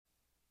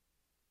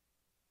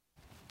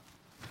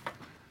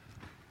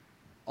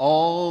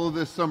all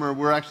this summer,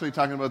 we're actually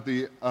talking about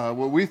the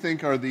what we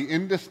think are the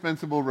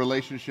indispensable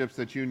relationships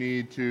that you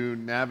need to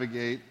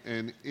navigate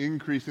an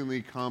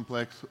increasingly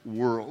complex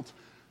world.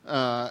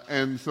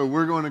 And so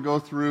we're going to go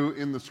through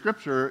in the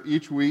Scripture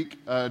each week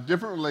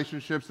different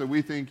relationships that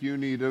we think you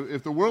need.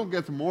 If the world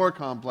gets more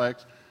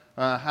complex,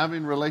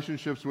 having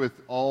relationships with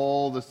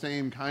all the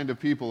same kind of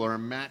people or a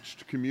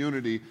matched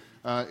community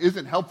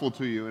isn't helpful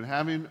to you. And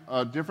having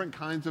different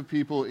kinds of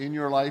people in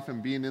your life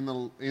and being in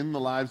the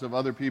lives of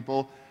other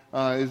people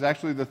is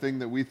actually the thing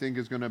that we think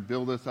is going to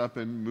build us up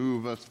and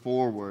move us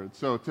forward.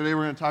 So today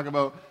we're going to talk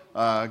about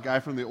a guy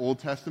from the Old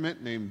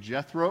Testament named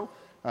Jethro.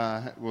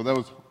 Well, that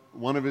was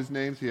one of his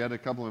names. He had a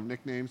couple of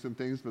nicknames and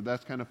things, but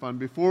that's kind of fun.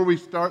 Before we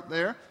start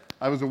there,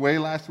 I was away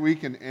last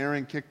week, and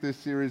Aaron kicked this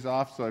series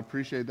off, so I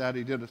appreciate that.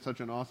 He did such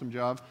an awesome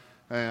job.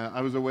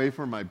 I was away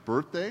for my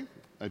birthday.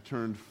 I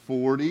turned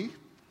 40,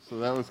 so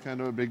that was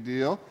kind of a big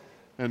deal.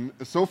 And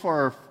so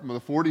far, the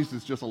 40s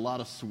is just a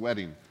lot of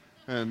sweating.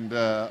 And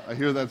I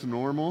hear that's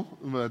normal,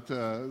 but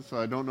so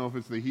I don't know if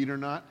it's the heat or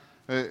not.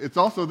 It's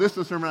also the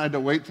sermon I had to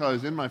wait till I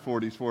was in my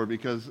 40s for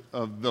because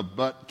of the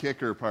butt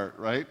kicker part,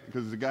 right?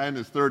 Because the guy in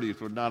his 30s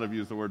would not have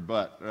used the word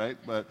butt, right?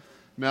 But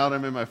now that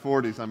I'm in my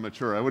 40s, I'm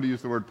mature. I would have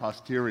used the word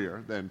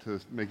posterior then to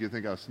make you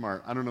think I was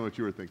smart. I don't know what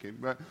you were thinking,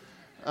 but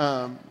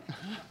but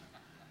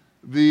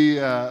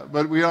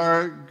we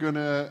are going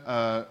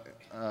to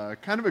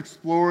kind of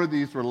explore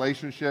these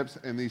relationships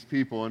and these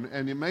people,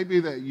 and it may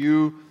be that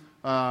you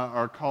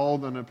are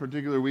called on a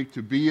particular week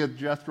to be a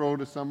Jethro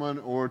to someone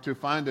or to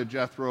find a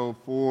Jethro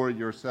for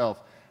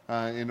yourself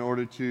in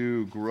order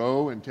to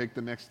grow and take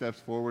the next steps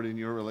forward in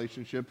your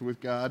relationship with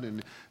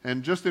God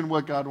and just in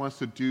what God wants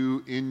to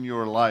do in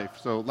your life.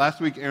 So last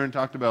week Aaron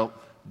talked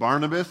about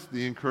Barnabas,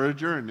 the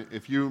encourager, and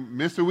if you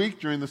miss a week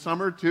during the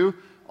summer too,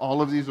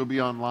 all of these will be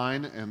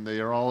online, and they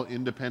are all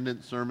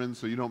independent sermons,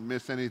 so you don't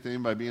miss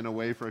anything by being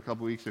away for a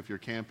couple weeks if you're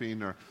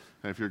camping or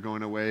if you're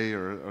going away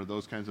or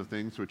those kinds of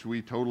things, which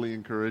we totally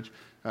encourage.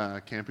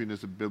 Camping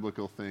is a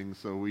biblical thing,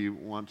 so we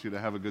want you to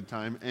have a good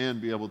time and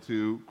be able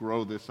to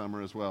grow this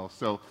summer as well.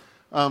 So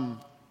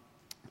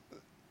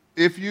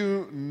if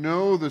you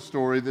know the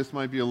story, this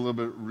might be a little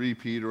bit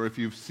repeat, or if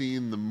you've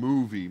seen the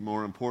movie,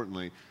 more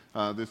importantly,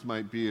 this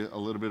might be a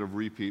little bit of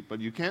repeat. But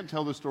you can't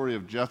tell the story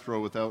of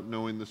Jethro without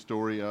knowing the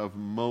story of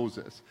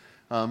Moses.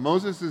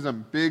 Moses is a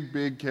big,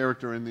 big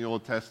character in the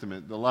Old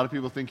Testament. A lot of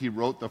people think he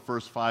wrote the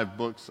first 5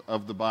 books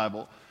of the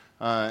Bible.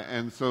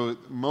 And so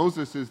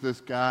Moses is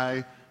this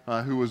guy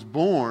who was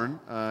born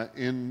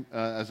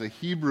as a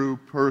Hebrew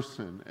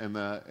person. And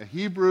a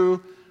Hebrew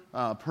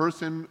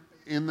person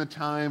in the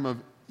time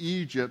of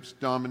Egypt's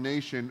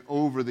domination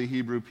over the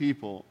Hebrew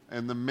people.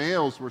 And the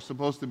males were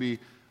supposed to be,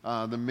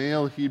 the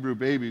male Hebrew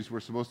babies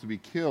were supposed to be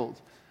killed.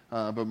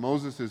 But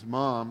Moses'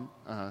 mom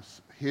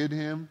hid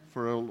him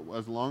for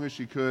as long as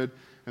she could,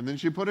 and then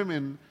she put him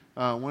in,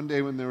 one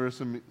day when there were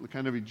some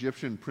kind of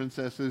Egyptian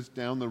princesses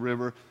down the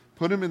river,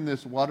 put him in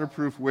this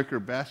waterproof wicker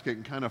basket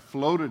and kind of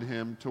floated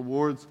him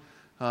towards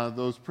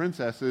those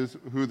princesses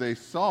who they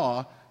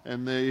saw,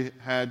 and they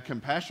had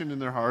compassion in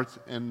their hearts,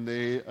 and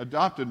they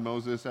adopted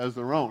Moses as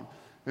their own.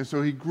 And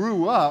so he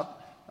grew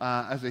up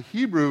as a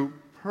Hebrew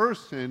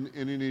person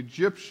in an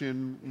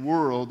Egyptian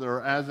world,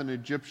 or as an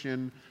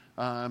Egyptian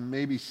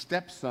maybe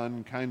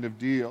stepson kind of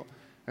deal.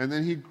 And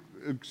then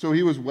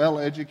he was well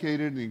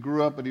educated and he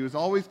grew up, but he was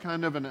always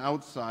kind of an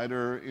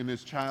outsider in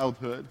his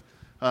childhood.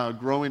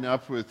 Growing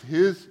up with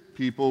his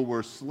people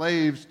were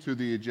slaves to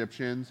the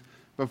Egyptians,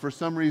 but for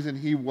some reason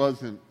he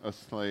wasn't a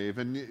slave.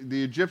 And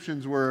the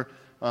Egyptians were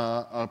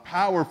a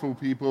powerful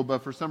people,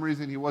 but for some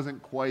reason he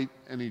wasn't quite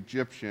an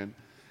Egyptian.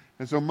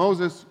 And so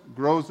Moses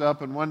grows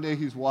up, and one day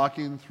he's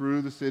walking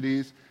through the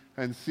cities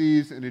and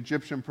sees an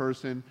Egyptian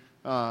person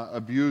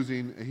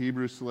abusing a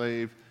Hebrew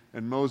slave,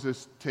 and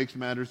Moses takes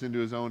matters into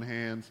his own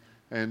hands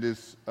and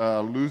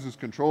loses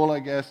control, I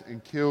guess,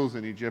 and kills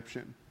an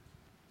Egyptian.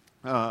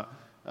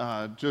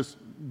 Just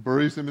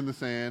buries him in the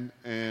sand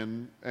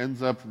and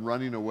ends up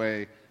running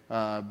away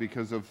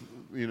because of,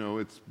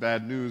 it's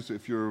bad news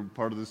if you're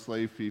part of the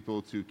slave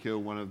people to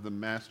kill one of the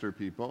master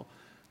people.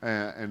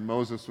 And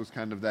Moses was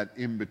kind of that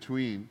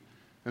in-between.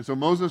 And so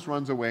Moses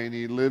runs away, and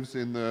he lives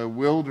in the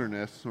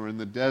wilderness or in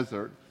the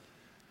desert.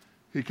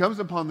 He comes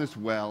upon this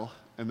well,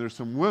 and there's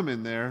some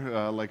women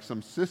there, like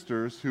some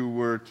sisters, who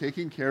were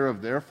taking care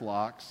of their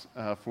flocks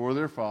for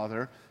their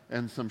father,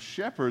 and some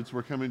shepherds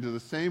were coming to the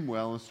same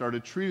well and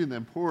started treating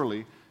them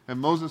poorly, and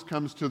Moses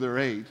comes to their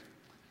aid.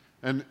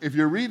 And if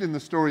you're reading the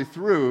story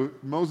through,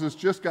 Moses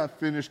just got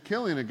finished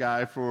killing a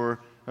guy for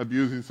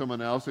abusing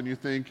someone else, and you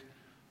think,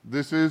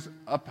 this is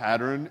a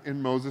pattern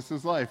in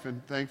Moses' life.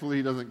 And thankfully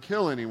he doesn't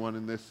kill anyone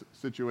in this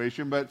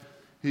situation, but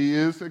he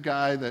is a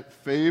guy that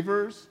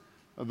favors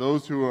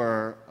those who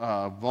are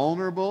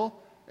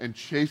vulnerable and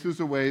chases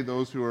away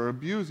those who are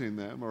abusing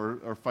them,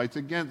 or fights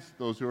against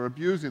those who are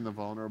abusing the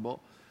vulnerable.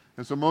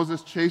 And so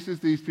Moses chases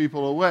these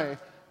people away,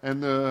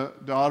 and the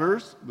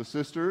daughters, the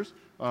sisters,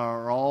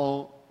 are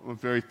all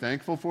very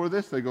thankful for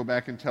this. They go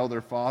back and tell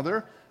their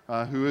father,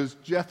 who is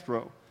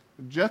Jethro.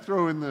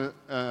 Jethro in the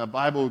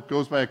Bible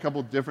goes by a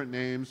couple different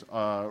names.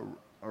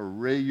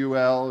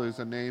 Reuel is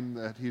a name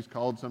that he's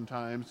called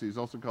sometimes. He's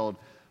also called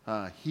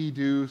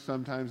Hedu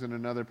sometimes in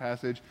another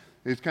passage.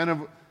 He's kind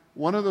of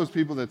one of those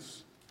people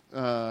that's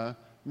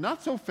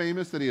not so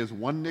famous that he has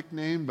one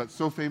nickname, but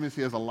so famous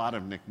he has a lot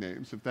of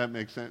nicknames, if that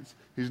makes sense.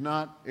 He's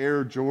not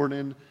Air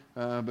Jordan,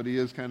 but he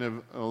is kind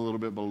of a little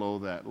bit below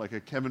that, like a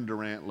Kevin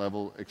Durant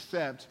level,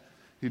 except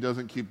he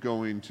doesn't keep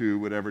going to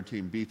whatever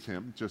team beats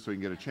him just so he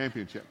can get a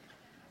championship.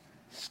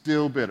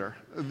 Still bitter.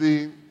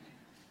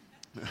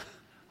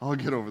 I'll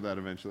get over that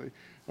eventually.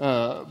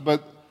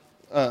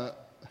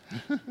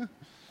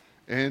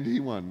 And he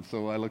won,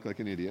 so I look like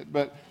an idiot.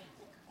 But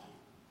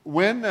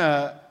when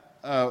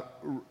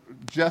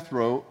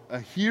Jethro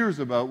hears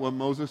about what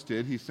Moses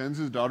did, he sends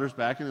his daughters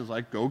back and is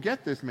like, go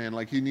get this man.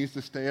 Like, he needs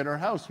to stay at our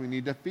house. We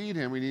need to feed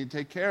him. We need to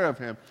take care of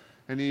him.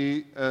 And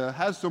he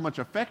has so much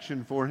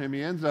affection for him,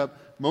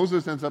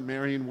 Moses ends up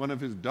marrying one of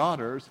his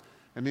daughters,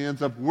 and he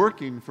ends up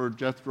working for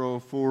Jethro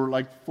for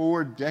like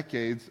 4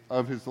 decades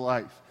of his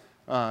life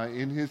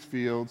in his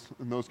fields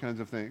and those kinds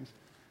of things.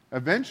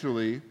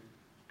 Eventually,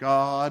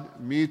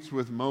 God meets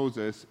with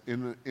Moses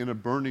in a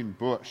burning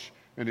bush.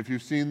 And if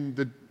you've seen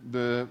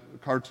the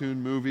cartoon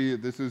movie,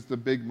 this is the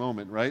big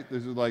moment, right?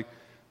 This is like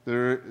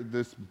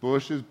this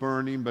bush is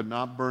burning but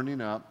not burning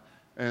up.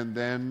 And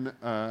then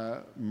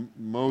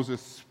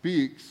Moses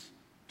speaks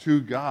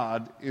to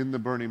God in the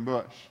burning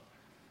bush.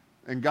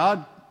 And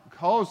God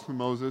calls to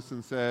Moses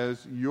and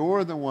says,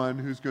 you're the one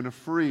who's going to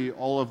free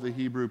all of the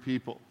Hebrew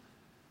people.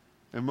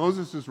 And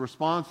Moses'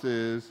 response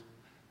is,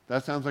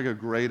 that sounds like a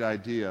great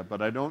idea,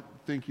 but I don't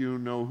think you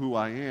know who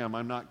I am.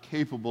 I'm not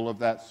capable of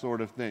that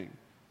sort of thing.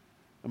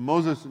 And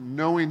Moses,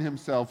 knowing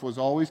himself, was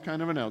always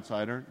kind of an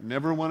outsider,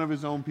 never one of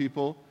his own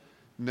people,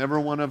 never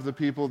one of the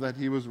people that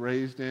he was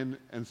raised in.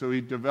 And so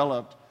he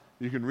developed,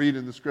 you can read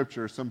in the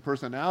scripture, some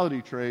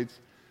personality traits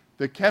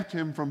that kept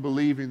him from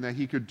believing that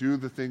he could do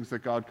the things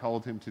that God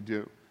called him to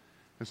do.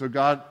 And so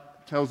God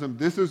tells him,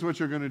 this is what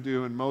you're going to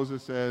do. And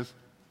Moses says,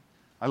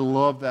 I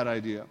love that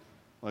idea.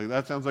 Like,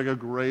 that sounds like a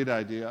great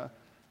idea.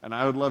 And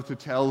I would love to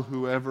tell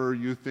whoever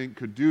you think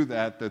could do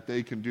that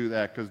they can do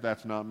that, because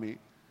that's not me.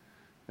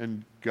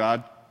 And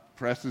God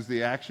presses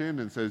the action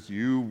and says,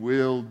 you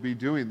will be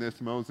doing this,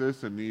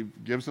 Moses. And he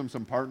gives him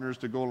some partners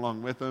to go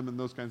along with him and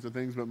those kinds of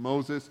things. But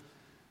Moses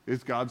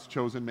is God's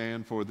chosen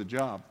man for the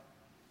job.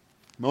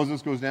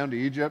 Moses goes down to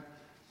Egypt,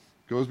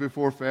 goes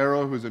before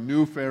Pharaoh, who's a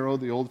new Pharaoh.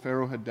 The old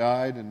Pharaoh had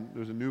died, and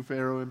there's a new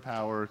Pharaoh in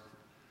power.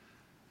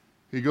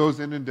 He goes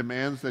in and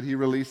demands that he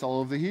release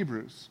all of the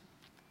Hebrews.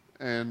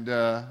 And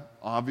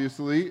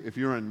obviously, if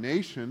you're a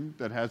nation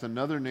that has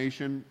another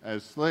nation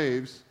as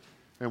slaves,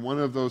 and one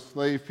of those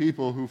slave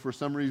people who for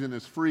some reason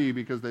is free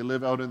because they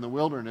live out in the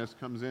wilderness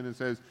comes in and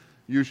says,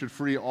 you should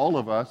free all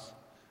of us,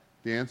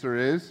 the answer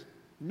is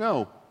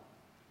no.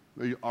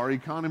 Our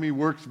economy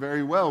works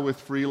very well with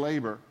free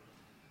labor.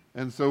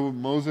 And so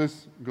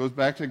Moses goes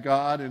back to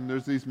God, and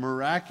there's these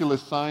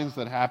miraculous signs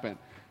that happen.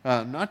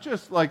 Not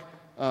just like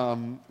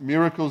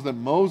miracles that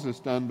Moses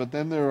done, but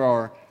then there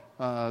are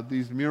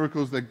these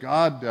miracles that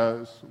God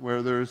does,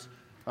 where there's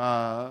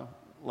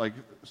like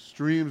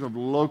streams of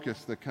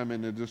locusts that come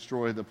in and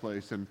destroy the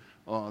place, and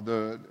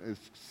the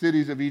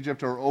cities of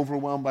Egypt are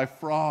overwhelmed by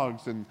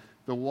frogs, and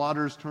the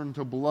waters turn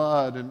to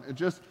blood, and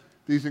just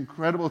these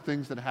incredible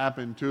things that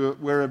happen to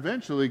where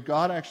eventually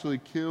God actually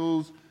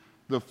kills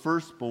the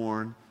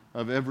firstborn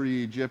of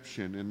every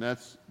Egyptian. And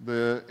that's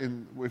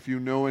if you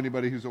know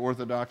anybody who's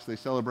Orthodox, they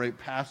celebrate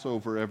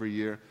Passover every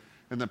year.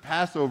 And the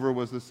Passover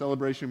was the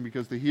celebration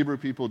because the Hebrew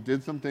people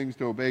did some things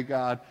to obey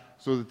God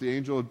so that the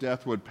angel of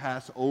death would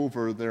pass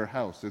over their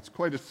house. It's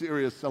quite a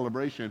serious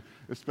celebration,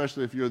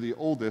 especially if you're the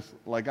oldest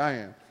like I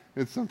am.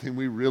 It's something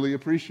we really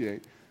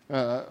appreciate.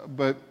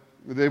 But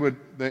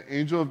the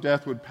angel of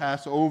death would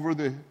pass over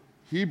the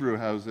Hebrew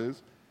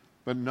houses,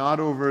 but not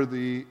over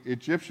the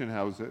Egyptian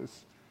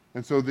houses.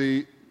 And so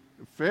the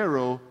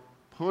Pharaoh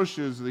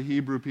pushes the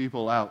Hebrew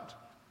people out,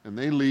 and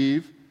they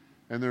leave,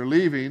 and they're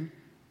leaving.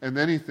 And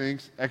then he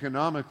thinks,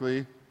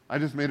 economically, I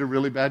just made a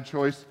really bad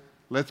choice.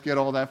 Let's get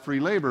all that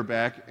free labor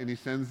back. And he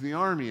sends the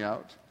army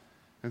out.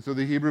 And so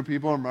the Hebrew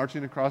people are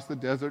marching across the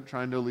desert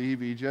trying to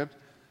leave Egypt.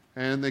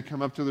 And they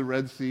come up to the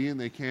Red Sea, and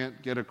they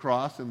can't get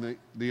across. And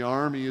the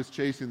army is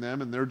chasing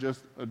them, and they're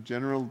just a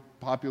general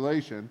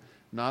population,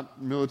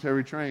 not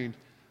military trained.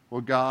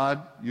 Well,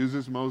 God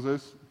uses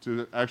Moses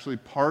to actually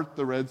part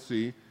the Red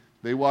Sea.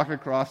 They walk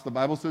across. The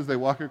Bible says they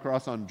walk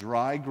across on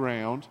dry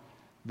ground.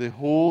 The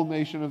whole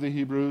nation of the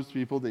Hebrews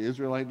people, the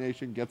Israelite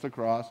nation, gets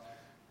across.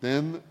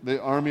 Then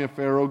the army of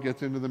Pharaoh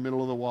gets into the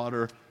middle of the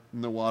water,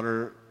 and the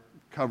water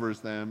covers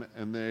them,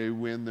 and they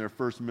win their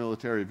first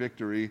military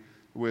victory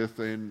with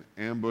an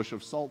ambush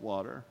of salt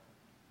water.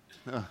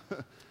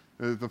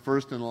 The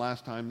first and the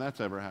last time that's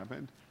ever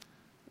happened.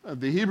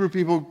 The Hebrew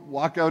people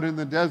walk out in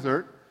the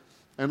desert,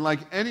 and like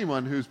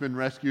anyone who's been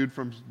rescued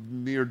from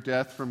near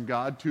death from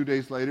God, 2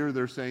 days later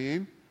they're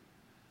saying,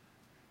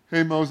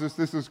 hey, Moses,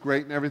 this is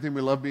great and everything.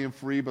 We love being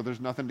free, but there's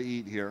nothing to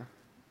eat here.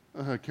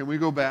 Can we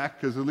go back?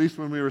 Because at least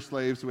when we were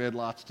slaves, we had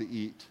lots to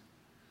eat.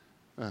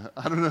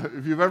 I don't know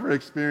if you've ever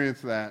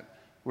experienced that,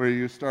 where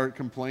you start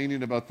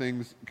complaining about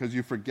things because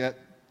you forget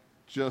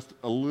just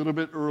a little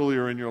bit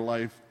earlier in your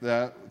life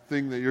that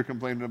thing that you're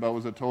complaining about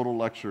was a total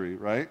luxury,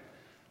 right?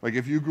 Like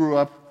if you grew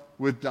up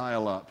with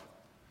dial-up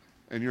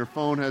and your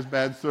phone has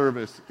bad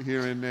service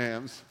here in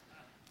NAMS.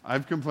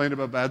 I've complained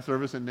about bad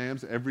service in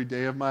NAMS every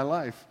day of my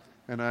life.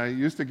 And I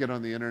used to get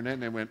on the internet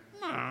and I went,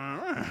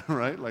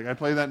 right? Like I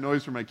play that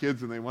noise for my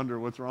kids and they wonder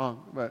what's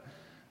wrong. But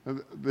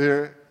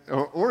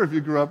or if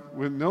you grew up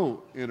with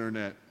no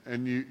internet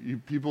and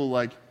you people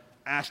like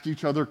asked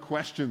each other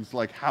questions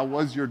like, how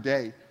was your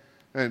day?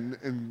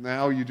 And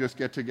now you just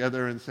get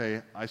together and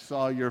say, I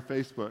saw your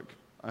Facebook.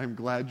 I'm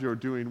glad you're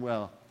doing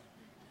well.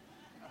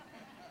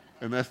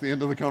 And that's the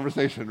end of the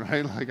conversation,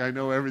 right? Like I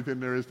know everything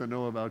there is to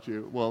know about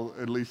you. Well,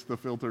 at least the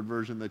filtered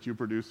version that you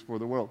produce for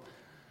the world.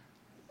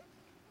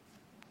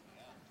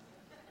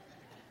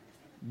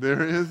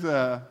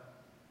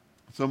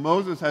 So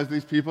Moses has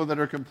these people that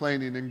are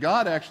complaining, and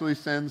God actually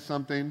sends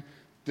something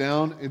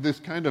down, this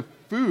kind of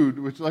food,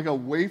 which is like a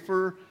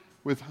wafer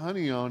with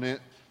honey on it,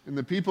 and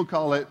the people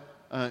call it,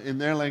 in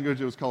their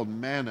language, it was called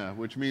manna,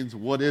 which means,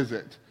 what is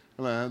it?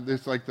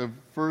 It's like the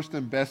first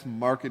and best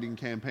marketing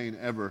campaign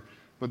ever.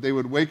 But they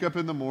would wake up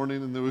in the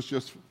morning, and there was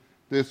just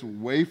this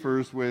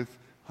wafers with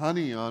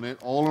honey on it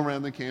all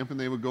around the camp, and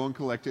they would go and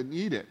collect it and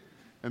eat it.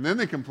 And then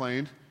they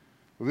complained,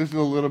 well, this is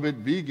a little bit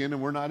vegan,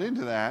 and we're not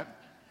into that.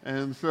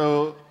 And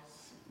so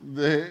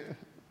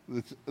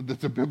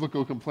that's a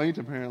biblical complaint,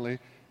 apparently.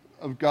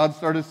 God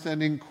started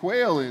sending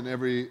quail in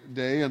every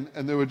day, and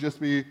there would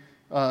just be,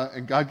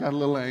 and God got a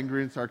little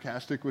angry and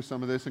sarcastic with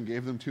some of this and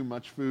gave them too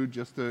much food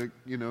just to,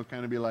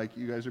 kind of be like,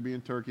 you guys are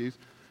being turkeys.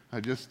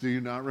 Do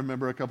you not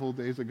remember a couple of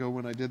days ago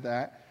when I did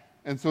that?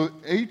 And so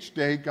each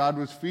day, God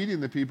was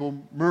feeding the people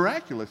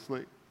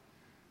miraculously.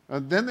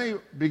 Then they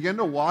begin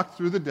to walk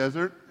through the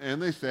desert,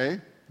 and they say,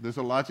 there's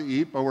a lot to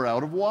eat, but we're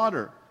out of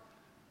water.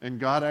 And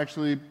God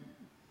actually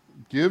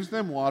gives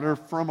them water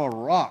from a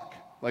rock.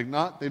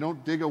 They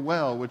don't dig a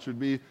well, which would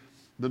be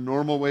the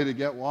normal way to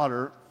get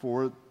water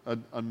for a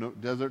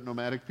desert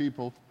nomadic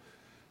people.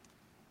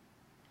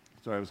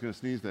 Sorry, I was going to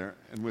sneeze there.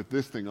 And with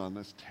this thing on,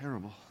 that's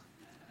terrible.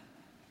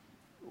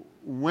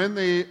 When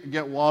they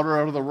get water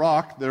out of the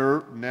rock,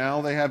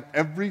 they have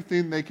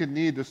everything they could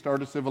need to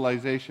start a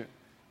civilization.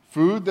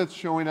 Food that's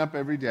showing up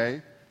every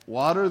day,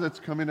 water that's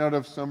coming out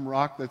of some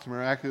rock that's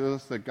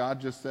miraculous that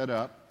God just set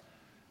up.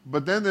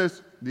 But then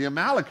the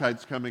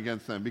Amalekites come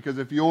against them, because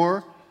if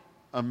you're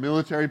a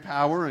military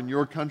power and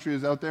your country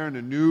is out there and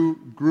a new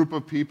group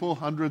of people,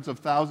 hundreds of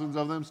thousands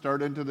of them,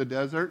 start into the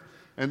desert,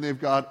 and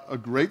they've got a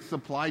great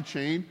supply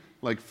chain,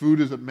 like food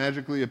is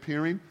magically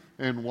appearing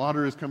and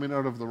water is coming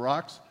out of the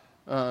rocks,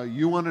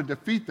 you want to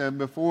defeat them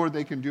before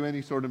they can do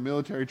any sort of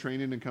military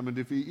training and come and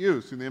defeat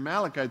you. So the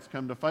Amalekites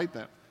come to fight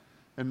them.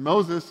 And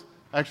Moses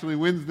actually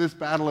wins this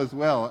battle as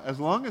well. As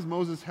long as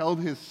Moses held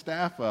his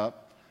staff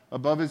up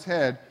above his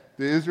head,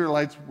 the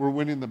Israelites were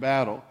winning the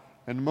battle.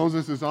 And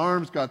Moses'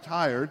 arms got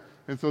tired,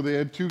 and so they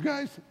had two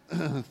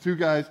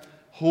guys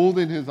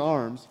holding his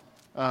arms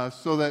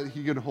so that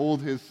he could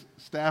hold his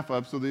staff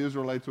up so the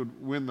Israelites would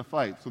win the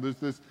fight. So there's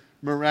this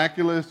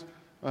miraculous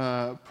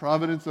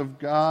providence of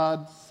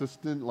God,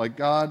 like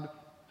God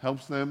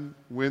helps them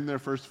win their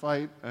first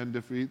fight and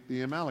defeat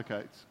the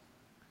Amalekites.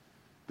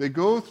 They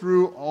go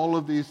through all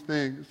of these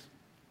things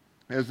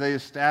as they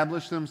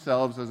establish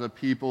themselves as a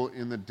people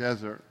in the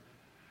desert.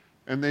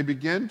 And they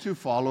begin to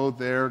follow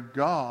their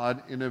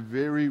God in a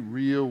very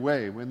real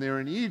way. When they were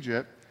in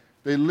Egypt,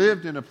 they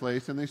lived in a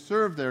place, and they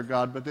served their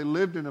God, but they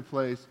lived in a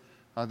place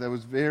that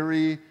was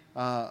very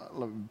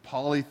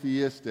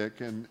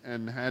polytheistic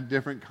and had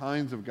different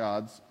kinds of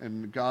gods,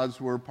 and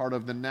gods were part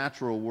of the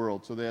natural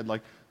world. So they had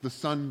the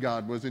sun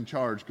god was in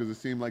charge because it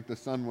seemed like the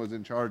sun was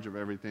in charge of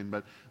everything,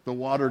 but the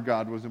water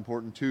god was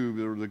important too.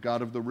 They were the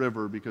god of the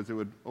river because it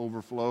would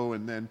overflow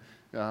and then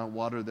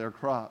water their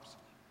crops.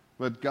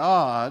 But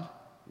God,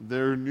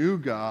 their new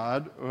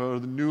God, or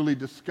the newly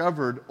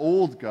discovered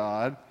old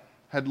God,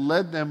 had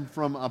led them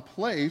from a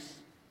place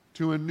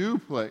to a new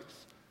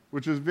place,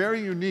 which is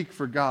very unique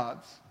for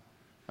gods.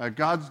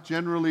 Gods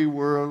generally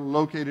were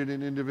located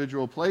in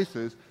individual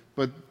places,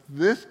 but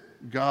this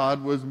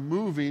God was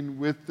moving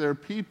with their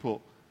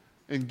people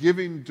and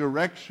giving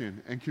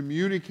direction and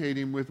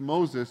communicating with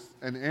Moses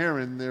and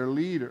Aaron, their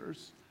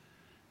leaders.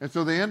 And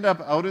so they end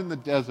up out in the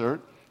desert,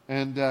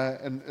 and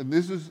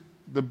this is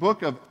the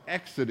book of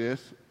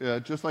Exodus,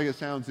 just like it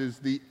sounds, is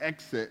the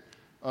exit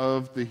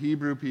of the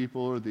Hebrew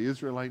people or the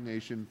Israelite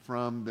nation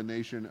from the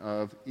nation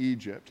of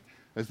Egypt,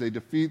 as they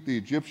defeat the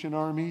Egyptian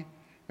army,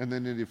 and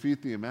then they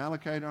defeat the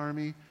Amalekite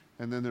army,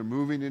 and then they're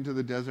moving into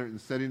the desert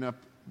and setting up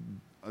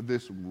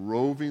this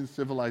roving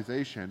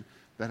civilization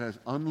that has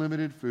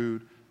unlimited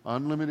food,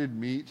 unlimited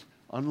meat,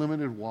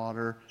 unlimited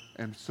water,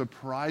 and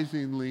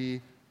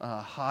surprisingly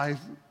high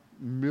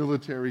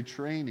military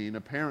training.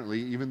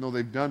 Apparently, even though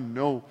they've done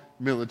no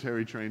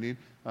military training,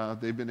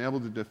 they've been able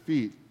to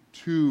defeat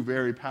two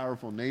very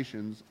powerful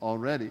nations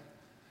already.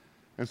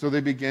 And so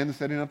they begin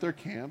setting up their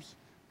camps.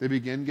 They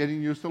begin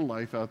getting used to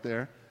life out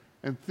there.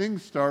 And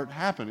things start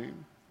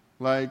happening.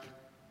 Like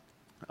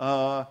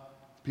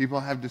people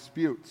have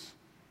disputes.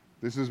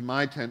 This is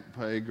my tent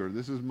peg, or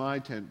this is my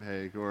tent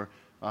peg, or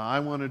I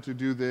wanted to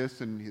do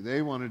this and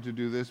they wanted to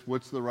do this.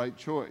 What's the right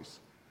choice?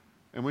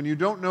 And when you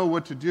don't know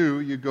what to do,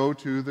 you go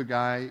to the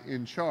guy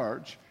in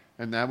charge,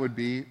 and that would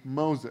be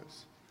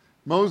Moses.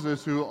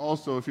 Moses, who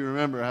also, if you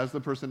remember, has the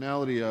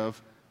personality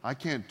of, I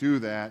can't do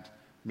that.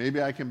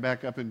 Maybe I can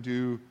back up and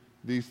do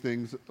these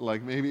things.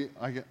 Like maybe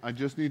I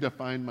just need to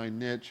find my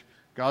niche.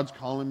 God's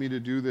calling me to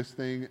do this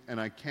thing, and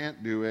I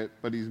can't do it,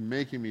 but he's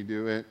making me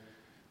do it.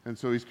 And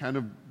so he's kind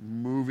of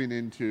moving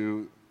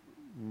into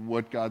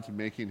what God's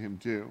making him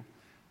do.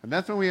 And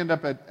that's when we end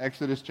up at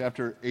Exodus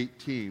chapter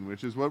 18,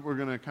 which is what we're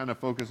going to kind of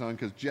focus on,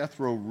 because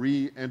Jethro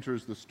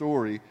re-enters the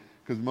story,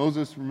 because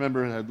Moses,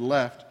 remember, had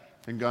left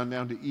and gone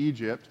down to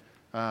Egypt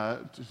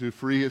to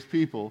free his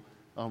people.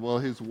 Well,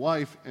 his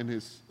wife and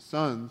his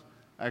sons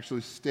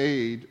actually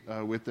stayed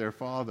with their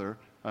father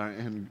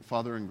and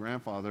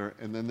grandfather,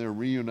 and then they're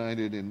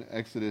reunited in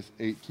Exodus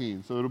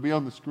 18. So it'll be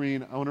on the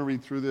screen. I want to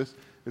read through this.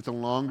 It's a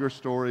longer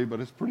story, but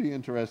it's pretty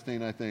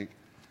interesting, I think.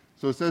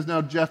 So it says,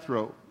 now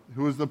Jethro,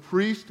 who was the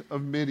priest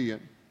of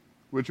Midian,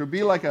 which would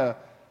be like a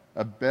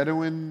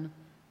Bedouin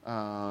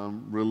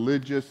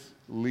religious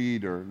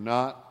leader,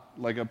 not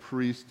like a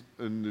priest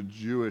in the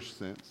Jewish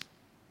sense.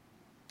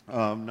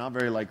 Not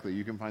very likely.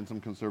 You can find some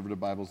conservative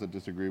Bibles that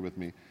disagree with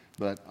me,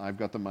 but I've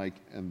got the mic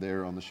and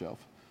they're on the shelf.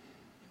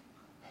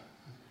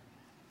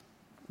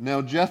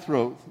 Now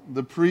Jethro,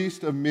 the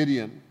priest of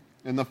Midian,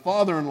 and the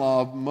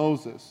father-in-law of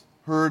Moses,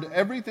 heard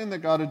everything that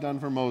God had done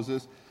for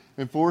Moses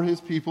and for his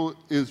people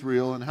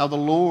Israel, and how the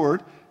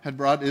Lord had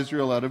brought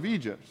Israel out of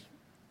Egypt.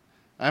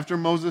 After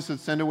Moses had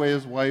sent away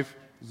his wife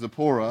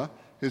Zipporah,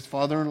 his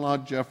father-in-law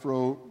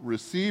Jethro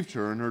received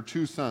her and her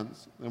 2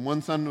 sons. And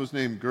one son was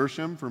named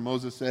Gershom, for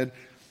Moses said,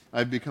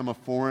 I've become a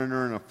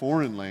foreigner in a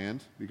foreign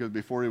land, because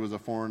before he was a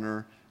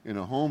foreigner in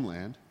a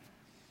homeland.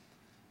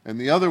 And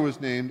the other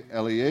was named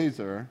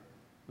Eleazar,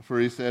 for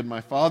he said,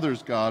 my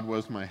father's God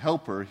was my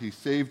helper. He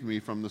saved me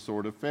from the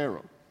sword of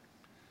Pharaoh.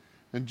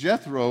 And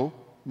Jethro,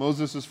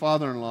 Moses'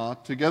 father-in-law,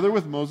 together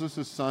with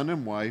Moses' son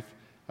and wife,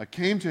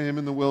 came to him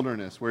in the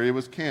wilderness, where he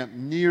was camped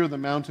near the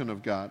mountain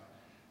of God.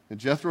 And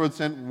Jethro had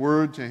sent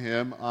word to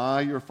him,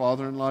 I, your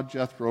father-in-law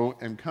Jethro,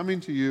 am coming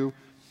to you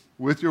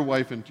with your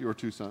wife and your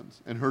 2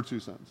 sons, and her 2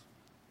 sons.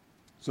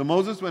 So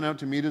Moses went out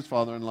to meet his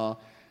father-in-law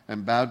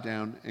and bowed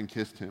down and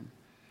kissed him.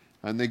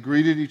 And they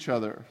greeted each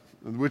other,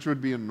 which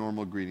would be a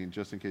normal greeting,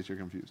 just in case you're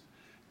confused.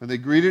 And they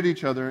greeted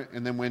each other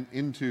and then went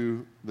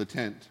into the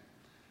tent,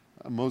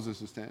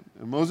 Moses' tent.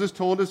 And Moses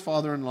told his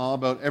father-in-law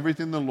about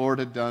everything the Lord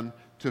had done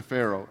to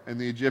Pharaoh and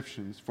the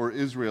Egyptians for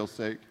Israel's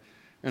sake,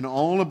 and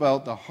all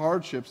about the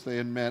hardships they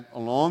had met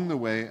along the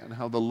way and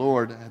how the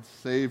Lord had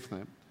saved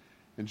them.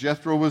 And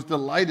Jethro was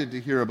delighted to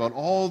hear about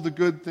all the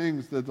good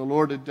things that the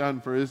Lord had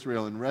done for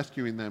Israel in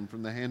rescuing them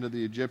from the hand of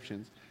the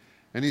Egyptians.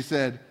 And he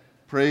said,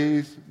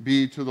 praise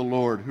be to the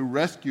Lord, who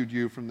rescued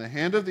you from the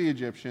hand of the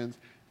Egyptians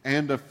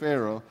and of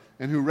Pharaoh,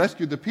 and who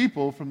rescued the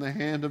people from the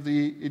hand of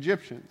the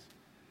Egyptians.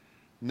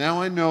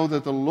 Now I know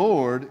that the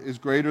Lord is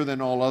greater than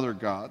all other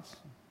gods,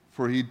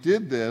 for he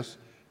did this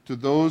to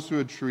those who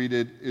had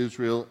treated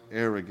Israel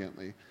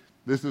arrogantly.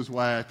 This is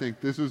why I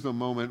think this is the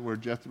moment where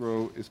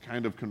Jethro is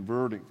kind of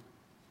converting.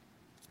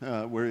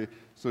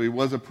 So he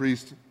was a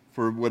priest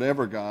for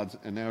whatever gods,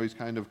 and now he's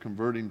kind of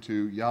converting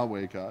to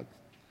Yahweh God.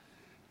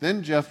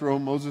 Then Jethro,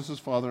 Moses'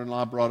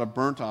 father-in-law, brought a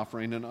burnt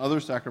offering and other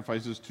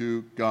sacrifices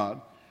to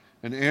God.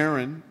 And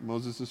Aaron,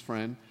 Moses'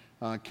 friend,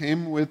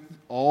 came with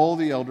all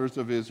the elders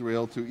of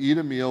Israel to eat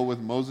a meal with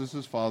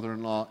Moses'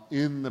 father-in-law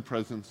in the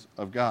presence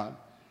of God.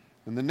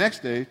 And the next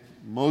day,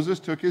 Moses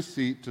took his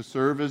seat to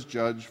serve as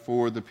judge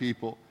for the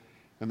people.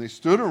 And they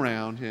stood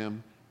around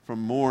him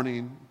from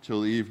morning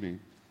till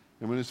evening.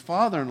 And when his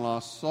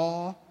father-in-law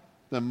saw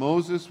that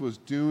Moses was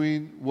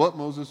doing what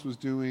Moses was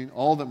doing,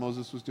 all that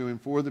Moses was doing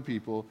for the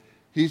people,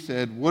 he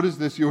said, what is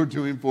this you're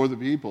doing for the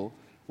people?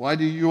 Why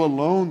do you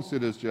alone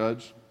sit as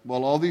judge,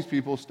 while all these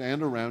people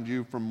stand around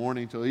you from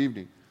morning till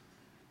evening?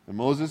 And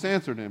Moses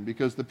answered him,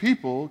 because the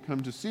people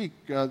come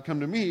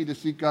to me to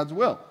seek God's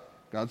will.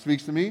 God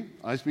speaks to me,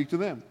 I speak to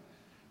them.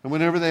 And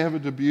whenever they have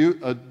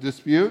a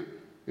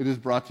dispute, it is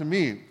brought to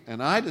me,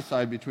 and I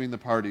decide between the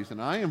parties,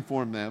 and I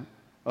inform them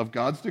of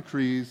God's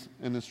decrees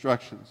and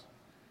instructions.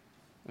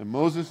 And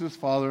Moses'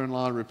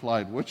 father-in-law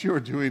replied, what you are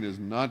doing is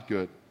not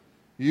good.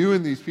 You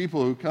and these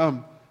people who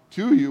come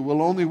to you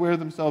will only wear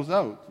themselves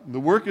out. The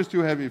work is too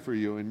heavy for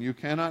you, and you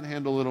cannot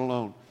handle it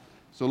alone.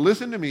 So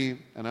listen to me,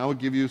 and I will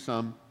give you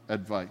some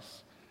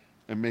advice.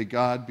 And may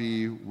God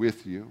be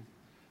with you.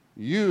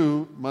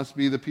 You must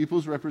be the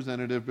people's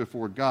representative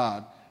before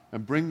God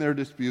and bring their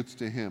disputes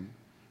to him.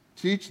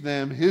 Teach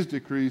them his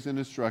decrees and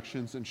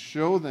instructions, and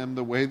show them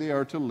the way they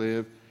are to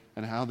live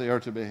and how they are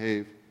to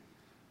behave.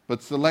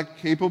 But select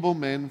capable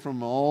men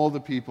from all the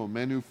people,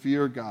 men who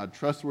fear God,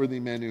 trustworthy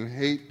men who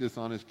hate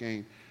dishonest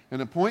gain,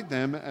 and appoint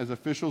them as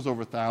officials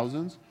over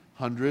thousands,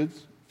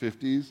 hundreds,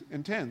 fifties,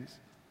 and tens.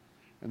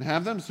 and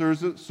have them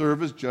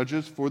serve as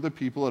judges for the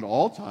people at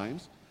all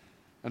times,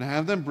 and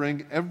have them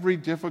bring every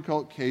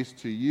difficult case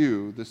to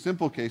you. The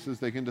simple cases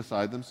they can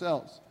decide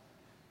themselves.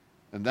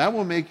 And that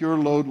will make your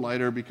load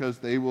lighter because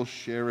they will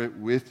share it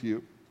with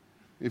you.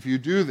 If you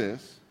do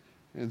this,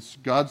 and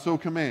God so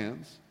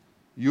commands,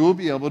 you will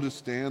be able to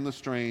stand the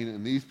strain,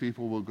 and these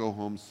people will go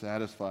home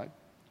satisfied."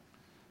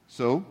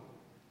 So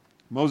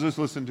Moses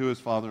listened to his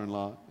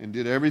father-in-law and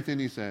did everything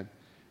he said.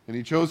 And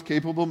he chose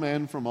capable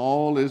men from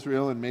all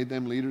Israel and made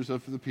them leaders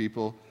of the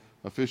people,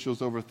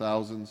 officials over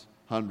thousands,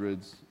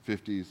 hundreds,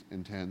 fifties,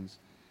 and tens.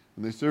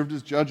 And they served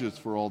as judges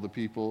for all the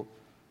people,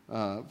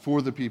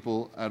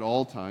 at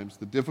all times.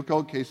 The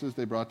difficult cases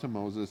they brought to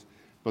Moses,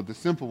 but the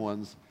simple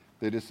ones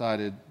they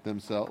decided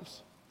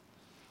themselves.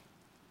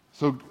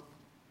 So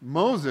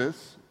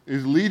Moses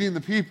is leading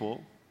the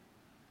people,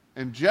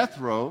 and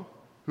Jethro,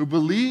 who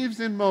believes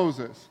in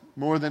Moses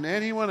more than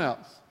anyone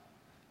else,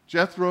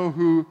 Jethro,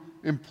 who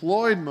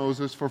employed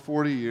Moses for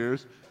 40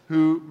 years,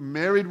 who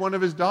married one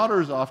of his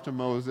daughters off to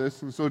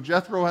Moses, and so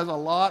Jethro has a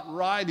lot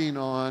riding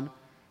on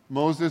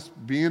Moses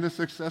being a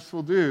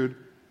successful dude.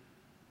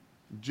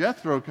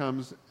 Jethro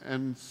comes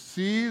and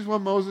sees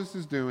what Moses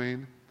is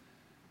doing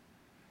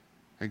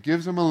and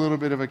gives him a little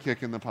bit of a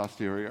kick in the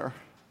posterior.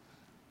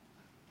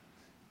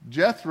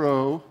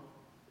 Jethro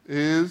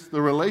is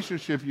the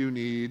relationship you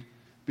need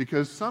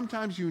because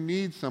sometimes you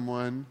need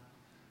someone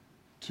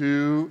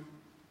to,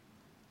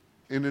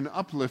 in an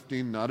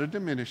uplifting, not a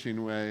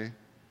diminishing way,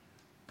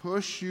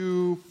 push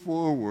you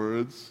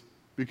forwards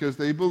because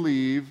they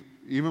believe,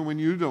 even when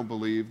you don't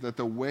believe, that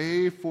the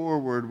way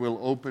forward will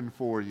open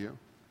for you.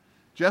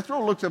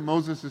 Jethro looks at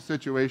Moses'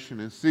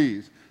 situation and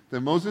sees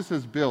that Moses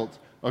has built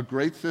a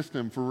great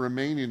system for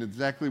remaining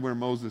exactly where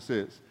Moses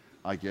is.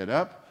 I get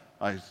up,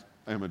 I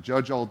am a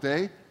judge all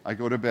day, I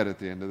go to bed at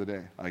the end of the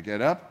day. I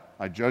get up,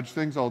 I judge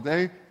things all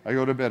day, I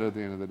go to bed at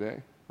the end of the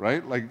day,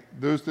 right? Like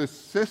there's this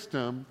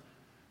system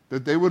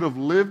that they would have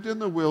lived in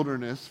the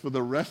wilderness for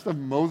the rest of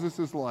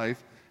Moses'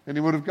 life, and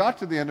he would have got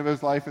to the end of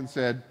his life and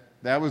said,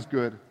 that was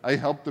good. I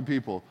helped the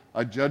people.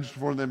 I judged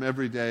for them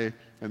every day,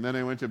 and then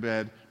I went to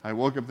bed. I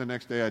woke up the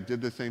next day, I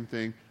did the same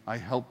thing. I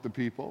helped the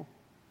people.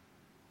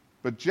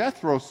 But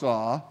Jethro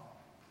saw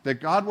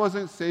that God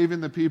wasn't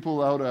saving the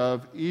people out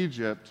of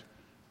Egypt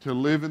to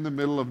live in the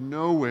middle of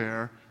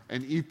nowhere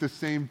and eat the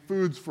same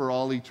foods for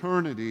all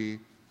eternity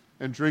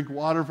and drink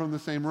water from the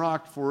same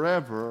rock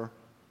forever.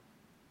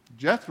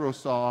 Jethro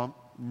saw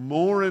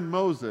more in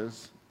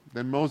Moses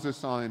than Moses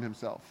saw in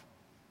himself.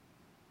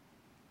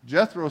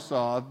 Jethro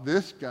saw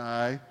this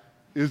guy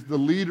is the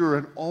leader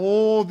and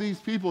all these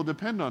people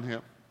depend on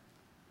him.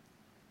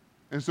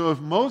 And so if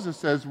Moses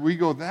says we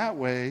go that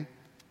way,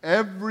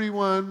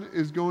 everyone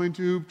is going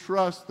to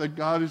trust that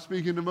God is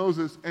speaking to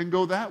Moses and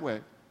go that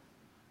way.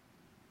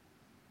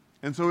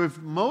 And so if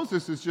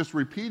Moses is just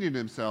repeating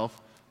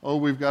himself, oh,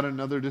 we've got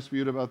another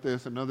dispute about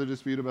this, another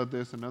dispute about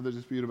this, another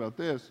dispute about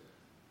this,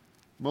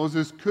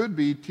 Moses could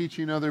be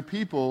teaching other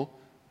people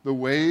the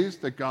ways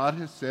that God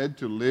has said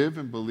to live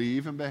and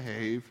believe and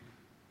behave.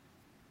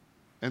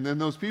 And then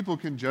those people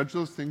can judge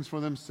those things for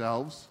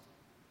themselves.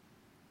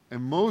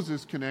 And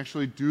Moses can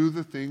actually do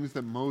the things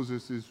that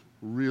Moses is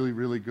really,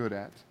 really good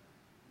at.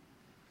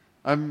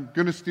 I'm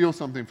going to steal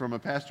something from a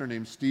pastor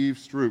named Steve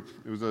Stroop.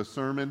 It was a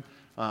sermon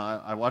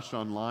I watched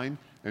online.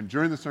 And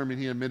during the sermon,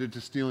 he admitted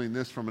to stealing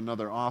this from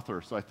another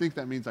author. So I think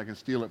that means I can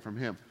steal it from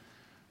him.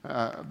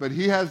 But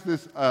he has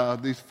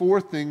these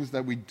 4 things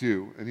that we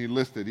do, and he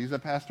listed. He's a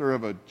pastor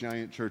of a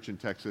giant church in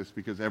Texas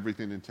because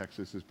everything in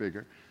Texas is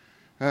bigger.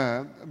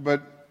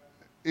 But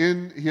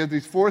he had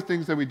these 4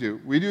 things that we do.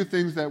 We do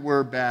things that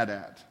we're bad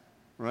at,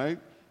 right?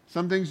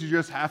 Some things you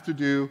just have to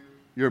do.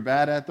 You're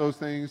bad at those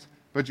things,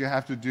 but you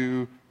have to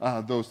do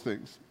those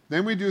things.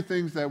 Then we do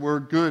things that we're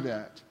good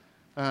at.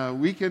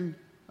 We can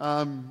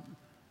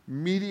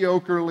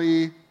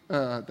mediocrely,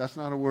 that's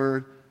not a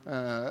word,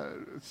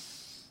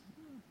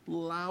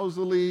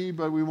 lousily,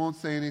 but we won't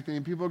say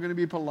anything. People are going to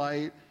be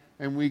polite,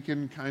 and we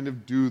can kind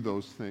of do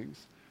those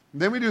things.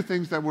 And then we do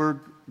things that we're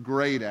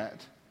great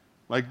at.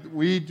 Like,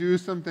 we do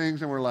some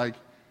things, and we're like,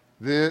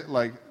 this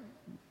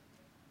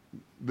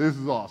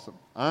is awesome.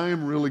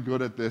 I'm really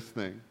good at this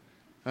thing.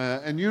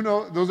 And you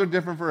know, those are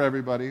different for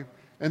everybody.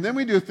 And then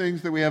we do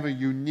things that we have a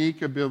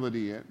unique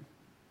ability in.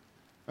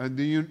 And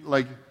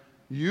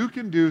you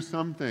can do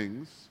some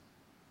things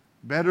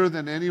better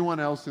than anyone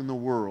else in the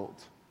world.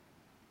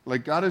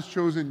 Like, God has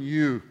chosen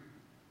you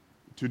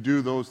to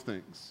do those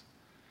things.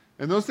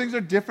 And those things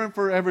are different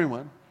for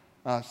everyone.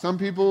 Some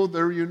people,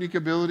 their unique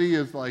ability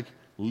is like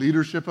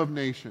leadership of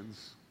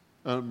nations.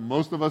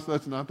 Most of us,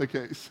 that's not the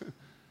case.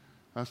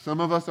 Some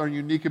of us, our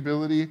unique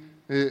ability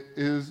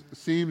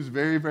seems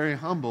very, very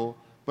humble,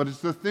 but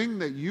it's the thing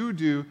that you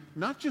do,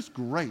 not just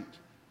great,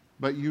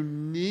 but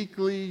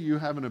uniquely you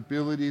have an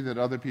ability that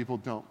other people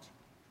don't.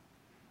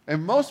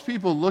 And most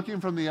people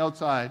looking from the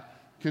outside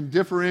can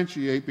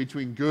differentiate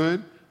between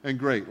good and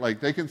great.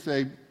 Like, they can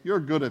say, you're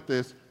good at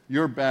this,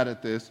 you're bad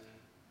at this,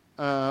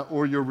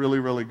 or you're really,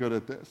 really good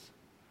at this.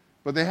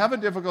 But they have a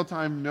difficult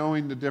time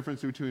knowing the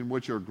difference between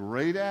what you're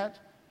great at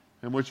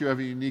and what you have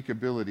a unique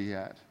ability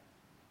at.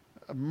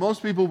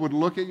 Most people would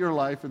look at your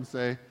life and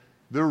say,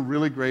 they're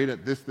really great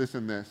at this, this,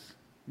 and this.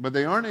 But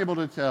they aren't able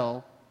to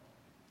tell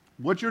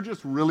what you're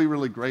just really,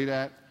 really great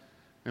at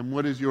and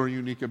what is your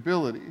unique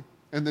ability.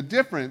 And the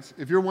difference,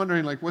 if you're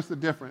wondering, like, what's the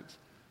difference?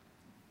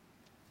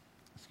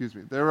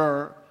 There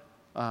are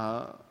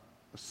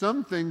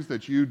some things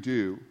that you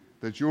do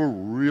that you're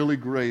really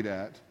great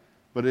at,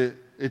 but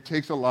it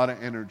takes a lot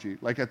of energy.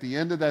 Like at the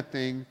end of that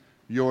thing,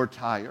 you're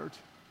tired,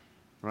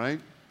 right?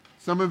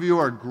 Some of you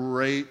are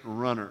great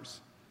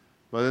runners,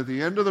 but at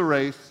the end of the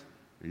race,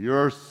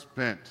 you're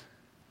spent.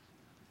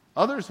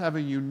 Others have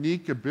a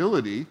unique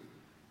ability,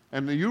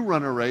 and you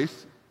run a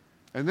race,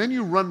 and then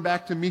you run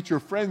back to meet your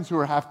friends who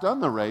are half done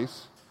the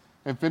race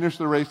and finish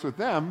the race with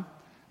them,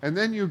 and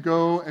then you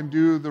go and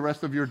do the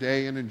rest of your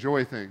day and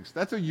enjoy things.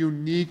 That's a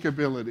unique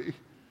ability.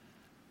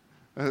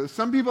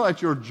 Some people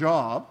at your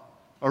job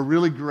are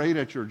really great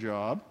at your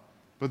job,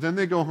 but then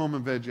they go home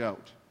and veg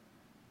out,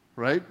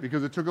 right?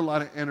 Because it took a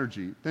lot of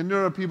energy. Then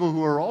there are people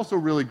who are also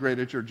really great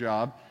at your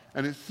job,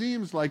 and it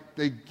seems like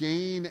they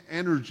gain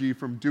energy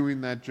from doing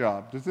that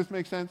job. Does this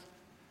make sense?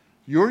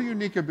 Your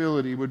unique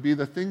ability would be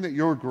the thing that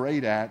you're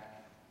great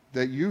at,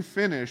 that you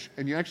finish,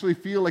 and you actually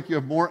feel like you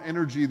have more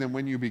energy than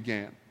when you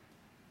began.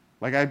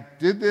 Like I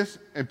did this,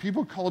 and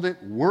people called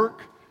it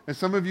work, and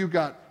some of you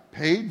got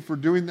paid for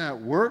doing that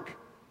work,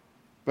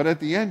 but at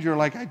the end you're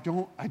like, I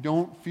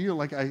don't feel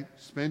like I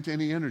spent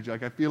any energy.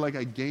 Like I feel like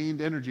I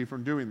gained energy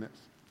from doing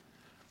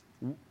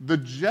this. The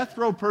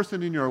Jethro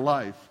person in your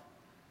life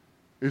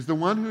is the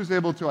one who's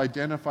able to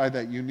identify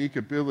that unique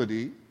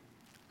ability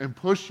and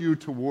push you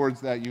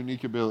towards that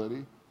unique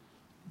ability,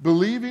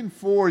 believing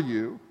for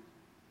you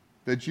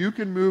that you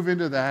can move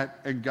into that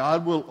and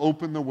God will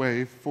open the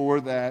way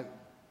for that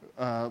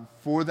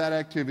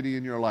activity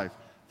in your life.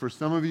 For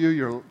some of you,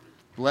 you're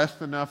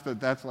blessed enough that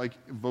that's like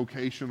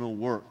vocational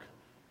work.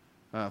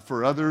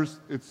 For others,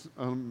 it's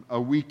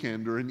a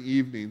weekend or an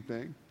evening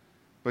thing.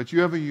 But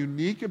you have a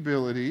unique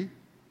ability,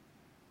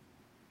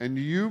 and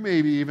you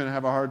maybe even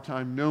have a hard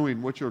time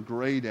knowing what you're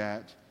great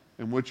at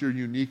and what you're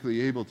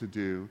uniquely able to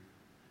do.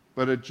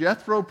 But a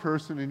Jethro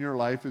person in your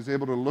life is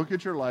able to look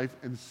at your life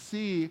and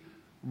see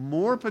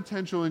more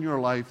potential in your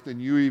life than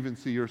you even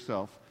see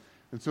yourself.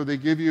 And so they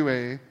give you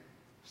a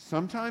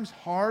sometimes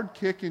hard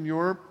kick in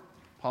your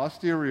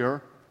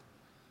posterior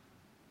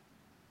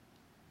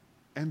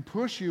and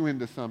push you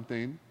into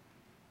something,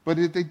 but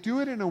they do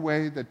it in a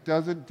way that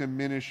doesn't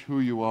diminish who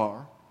you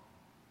are.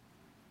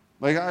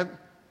 Like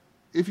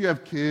if you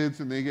have kids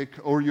and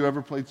or you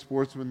ever played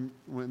sports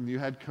when you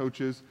had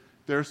coaches,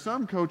 there are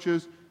some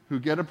coaches who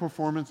get a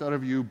performance out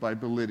of you by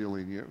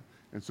belittling you.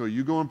 And so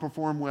you go and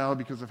perform well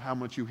because of how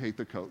much you hate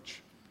the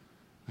coach.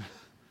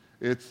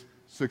 It's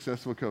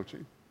successful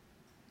coaching.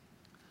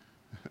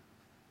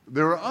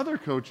 There are other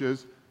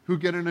coaches who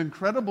get an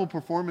incredible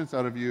performance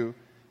out of you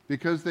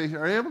because they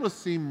are able to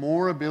see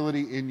more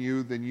ability in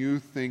you than you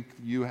think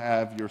you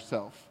have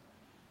yourself.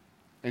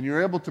 And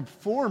you're able to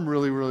perform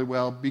really, really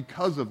well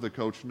because of the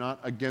coach, not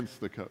against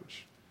the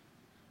coach.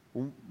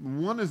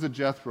 One is a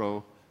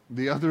Jethro,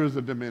 the other is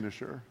a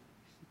diminisher.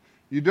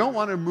 You don't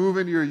want to move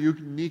into your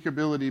unique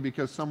ability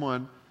because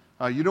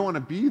you don't want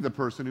to be the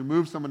person who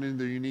moves someone into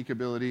their unique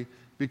ability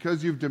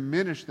because you've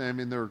diminished them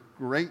in their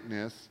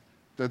greatness,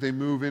 that they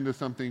move into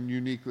something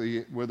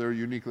uniquely where they're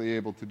uniquely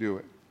able to do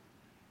it.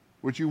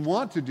 What you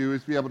want to do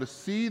is be able to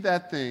see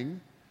that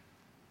thing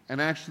and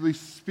actually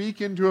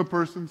speak into a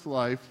person's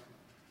life,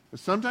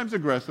 sometimes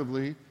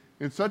aggressively,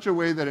 in such a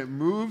way that it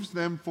moves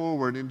them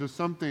forward into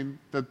something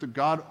that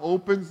God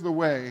opens the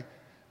way,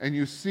 and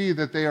you see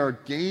that they are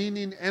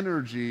gaining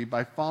energy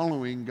by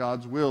following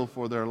God's will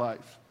for their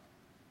life.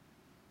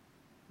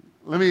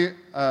 Let me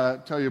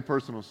tell you a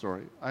personal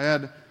story. I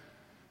had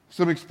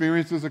some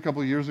experiences a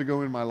couple years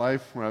ago in my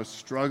life where I was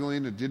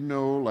struggling and didn't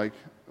know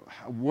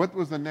what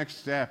was the next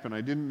step, and I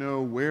didn't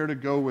know where to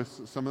go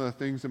with some of the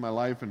things in my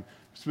life, and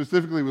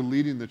specifically with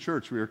leading the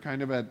church. We were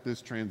kind of at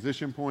this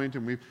transition point,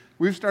 and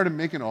we've started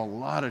making a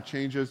lot of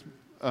changes,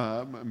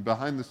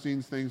 behind the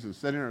scenes things, and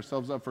setting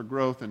ourselves up for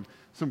growth and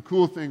some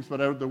cool things.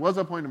 But there was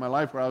a point in my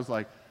life where I was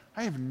like,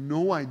 I have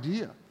no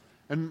idea.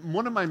 And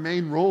one of my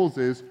main roles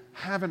is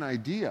have an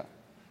idea,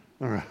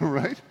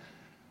 right?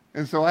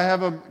 And so I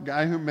have a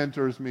guy who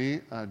mentors me,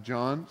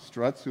 John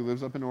Strutz, who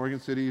lives up in Oregon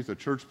City. He's a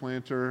church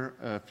planter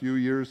a few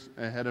years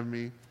ahead of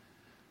me.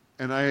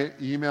 And I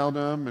emailed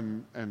him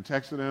and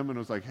texted him and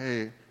was like,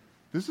 hey,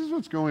 this is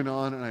what's going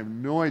on, and I have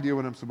no idea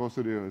what I'm supposed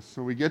to do.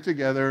 So we get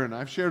together, and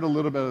I've shared a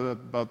little bit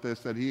about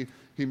this, that he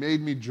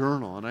made me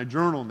journal, and I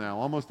journal now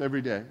almost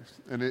every day.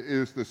 And it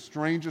is the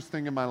strangest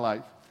thing in my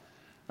life.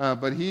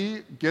 But he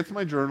gets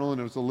my journal,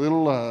 and it was a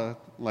little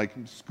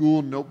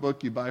school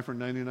notebook you buy for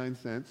 99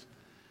 cents.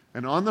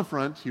 And on the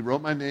front, he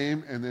wrote my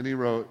name, and then he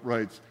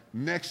writes,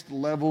 Next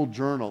Level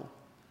Journal.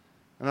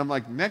 And I'm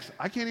like,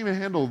 I can't even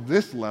handle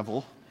this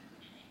level.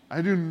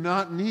 I do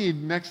not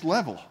need next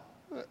level.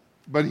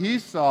 But he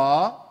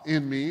saw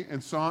in me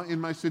and saw in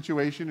my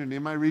situation and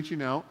in my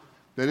reaching out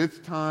that it's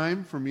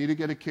time for me to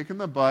get a kick in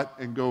the butt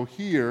and go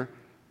here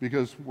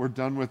because we're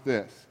done with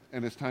this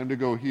and it's time to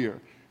go here.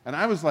 And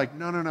I was like,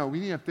 no, we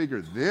need to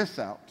figure this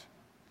out.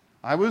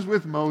 I was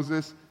with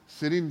Moses,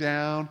 sitting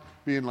down,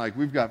 being like,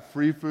 we've got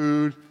free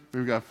food,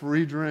 we've got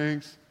free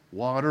drinks,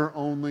 water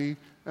only,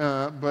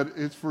 but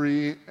it's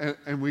free,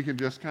 and we can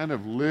just kind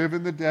of live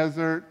in the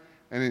desert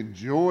and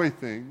enjoy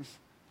things.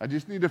 I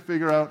just need to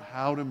figure out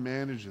how to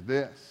manage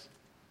this.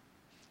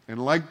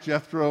 And like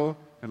Jethro,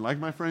 and like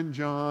my friend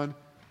John,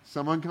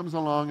 someone comes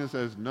along and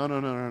says,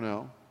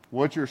 no.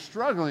 What you're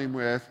struggling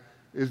with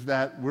is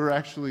that we're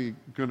actually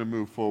going to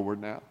move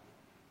forward now.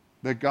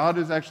 That God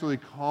is actually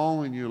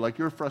calling you, like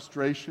your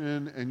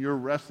frustration and your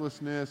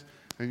restlessness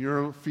and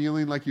your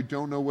feeling like you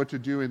don't know what to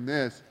do in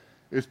this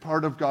is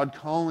part of God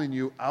calling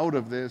you out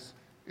of this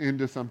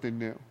into something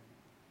new.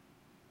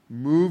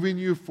 Moving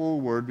you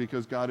forward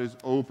because God is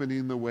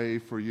opening the way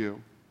for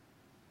you.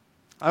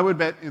 I would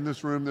bet in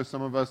this room there's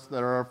some of us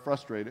that are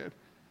frustrated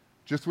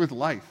just with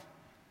life.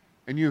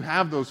 And you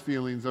have those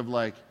feelings of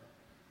like,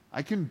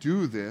 I can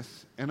do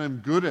this and I'm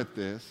good at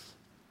this,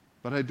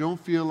 but I don't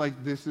feel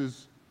like this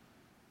is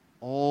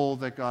all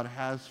that God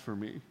has for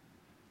me.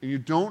 And you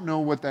don't know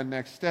what that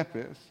next step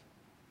is.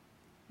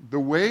 The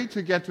way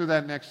to get to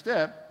that next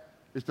step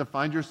is to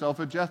find yourself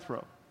a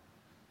Jethro.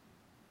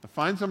 To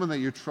find someone that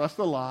you trust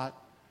a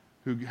lot,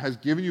 who has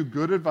given you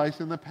good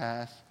advice in the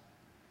past,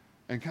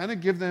 and kind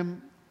of give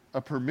them a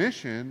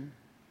permission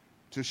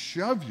to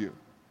shove you.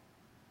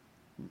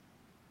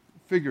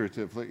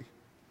 Figuratively.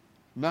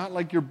 Not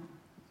like you're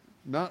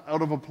not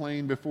out of a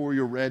plane before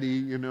you're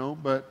ready,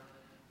 but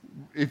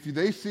if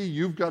they see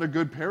you've got a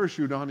good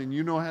parachute on and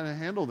you know how to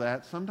handle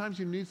that, sometimes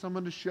you need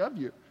someone to shove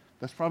you.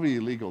 That's probably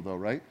illegal though,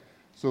 right?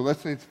 So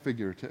let's say it's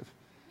figurative.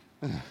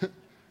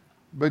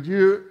 But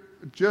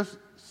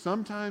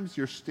sometimes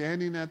you're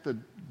standing at the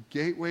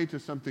gateway to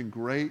something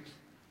great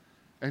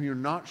and you're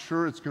not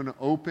sure it's going to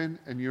open,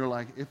 and you're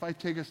like, if I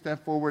take a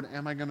step forward,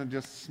 am I going to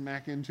just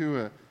smack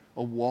into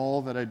a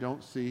wall that I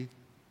don't see?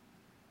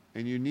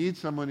 And you need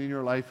someone in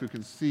your life who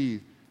can see,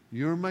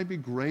 you might be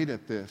great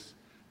at this,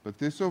 but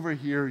this over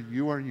here,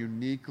 you are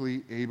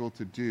uniquely able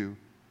to do.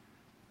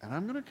 And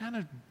I'm going to kind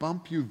of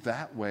bump you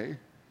that way,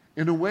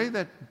 in a way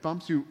that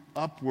bumps you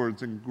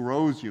upwards and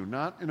grows you,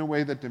 not in a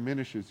way that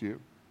diminishes you.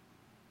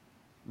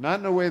 Not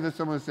in a way that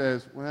someone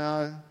says,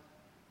 well,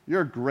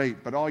 you're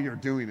great, but all you're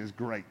doing is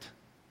great.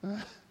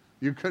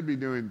 You could be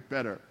doing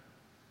better.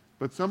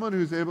 But someone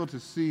who's able to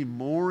see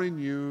more in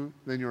you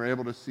than you're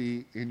able to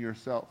see in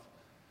yourself.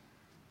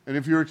 And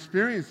if you're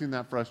experiencing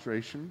that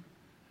frustration,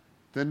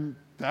 then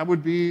that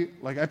would be,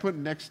 like I put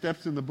next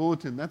steps in the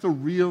bulletin, that's a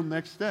real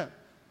next step.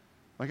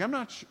 Like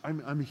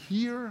I'm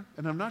here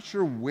and I'm not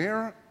sure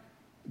where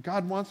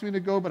God wants me to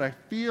go, but I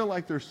feel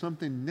like there's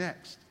something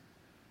next.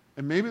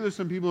 And maybe there's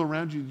some people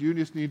around you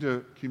just need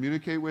to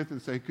communicate with and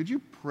say, could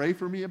you pray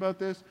for me about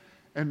this?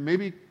 And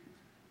maybe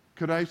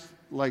could I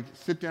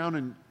sit down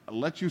and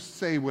let you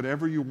say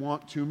whatever you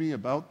want to me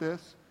about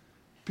this?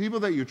 People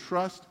that you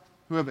trust,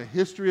 who have a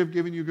history of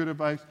giving you good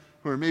advice,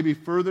 who are maybe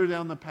further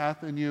down the path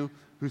than you,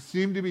 who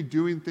seem to be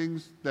doing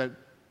things that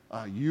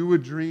you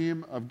would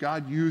dream of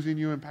God using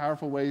you in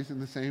powerful ways in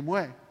the same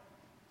way.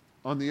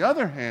 On the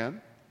other hand,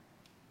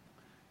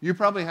 you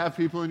probably have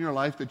people in your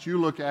life that you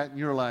look at and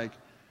you're like,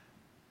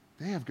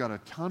 they have got a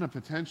ton of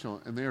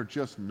potential and they are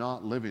just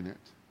not living it.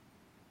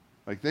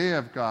 Like they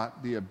have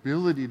got the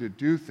ability to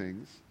do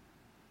things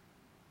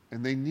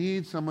and they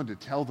need someone to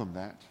tell them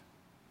that.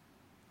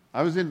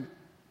 I was in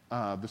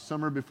the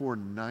summer before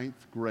 9th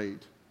grade,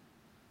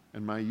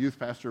 and my youth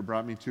pastor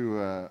brought me to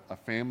a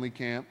family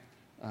camp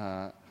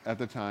at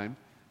the time,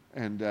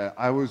 and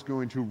I was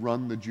going to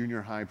run the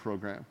junior high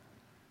program.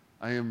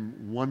 I am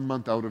 1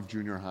 month out of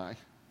junior high,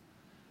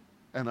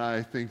 and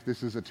I think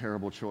this is a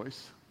terrible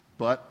choice,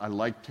 but I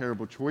like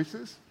terrible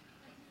choices,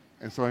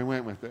 and so I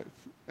went with it.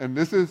 And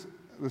this is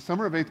the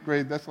summer of 8th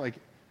grade. That's like,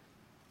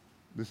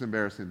 this is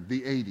embarrassing,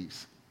 the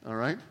 80s, all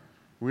right?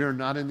 We are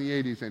not in the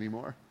 80s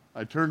anymore.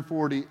 I turned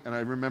 40, and I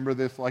remember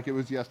this like it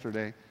was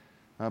yesterday.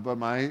 But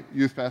my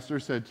youth pastor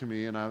said to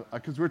me, and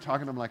because we're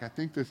talking, I'm like, I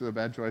think this is a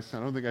bad choice. I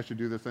don't think I should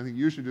do this. I think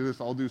you should do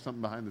this. I'll do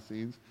something behind the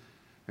scenes.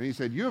 And he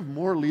said, you have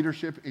more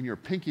leadership in your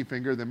pinky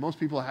finger than most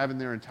people have in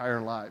their entire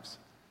lives,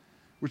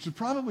 which is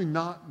probably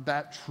not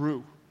that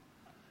true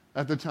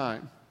at the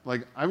time.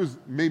 Like, I was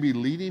maybe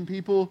leading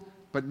people,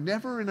 but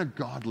never in a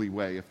godly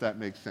way, if that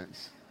makes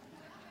sense.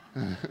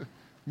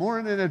 More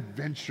in an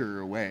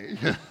adventure way.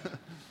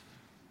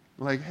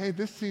 Like, hey,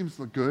 this seems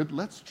good.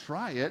 Let's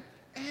try it,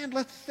 and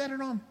let's set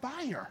it on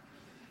fire.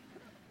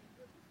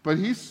 But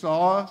he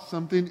saw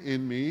something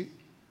in me,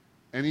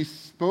 and he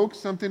spoke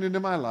something into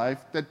my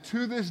life that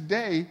to this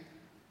day,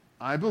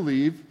 I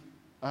believe,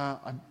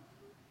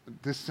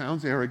 this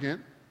sounds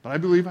arrogant, but I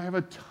believe I have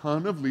a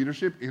ton of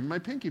leadership in my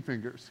pinky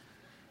fingers.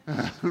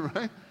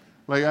 Right?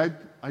 Like,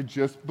 I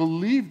just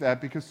believe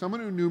that because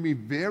someone who knew me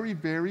very,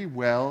 very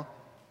well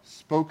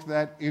spoke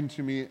that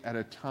into me at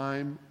a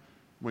time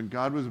when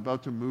God was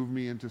about to move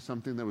me into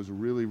something that was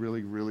really,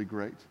 really, really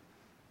great.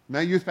 And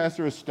that youth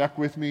pastor has stuck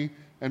with me,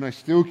 and I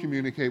still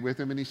communicate with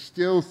him, and he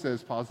still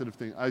says positive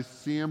things. I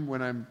see him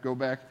when I go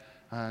back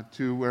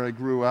to where I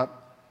grew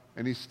up,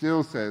 and he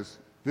still says,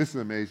 this is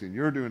amazing.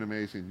 You're doing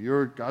amazing.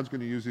 God's going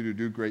to use you to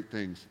do great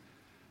things.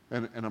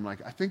 And I'm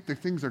like, I think the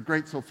things are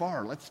great so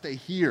far. Let's stay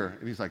here.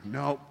 And he's like,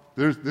 no,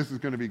 this is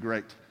going to be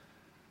great.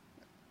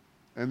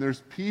 And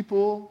there's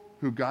people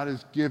who God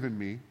has given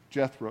me,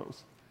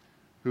 Jethros,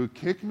 who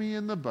kick me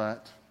in the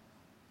butt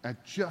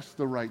at just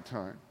the right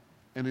time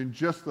and in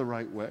just the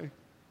right way.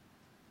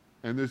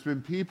 And there's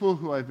been people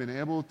who I've been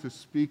able to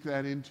speak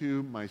that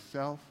into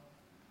myself.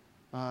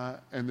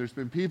 And there's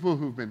been people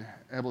who've been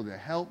able to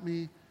help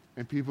me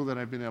and people that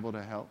I've been able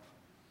to help.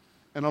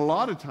 And a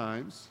lot of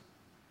times,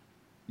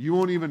 you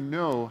won't even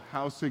know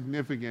how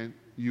significant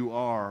you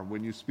are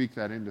when you speak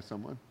that into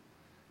someone.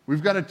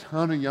 We've got a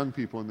ton of young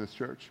people in this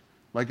church,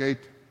 like a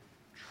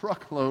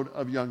truckload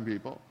of young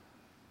people.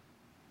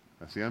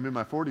 Now, see, I'm in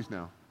my 40s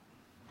now.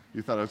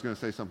 You thought I was going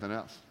to say something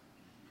else.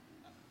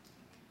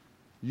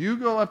 You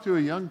go up to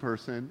a young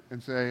person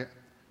and say,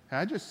 hey,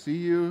 I just see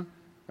you,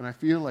 and I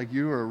feel like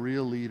you are a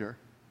real leader.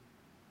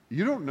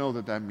 You don't know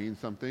that that means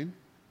something.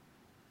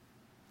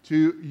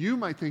 You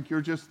might think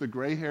you're just the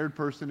gray-haired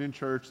person in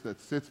church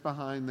that sits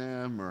behind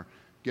them or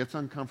gets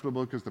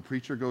uncomfortable because the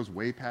preacher goes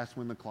way past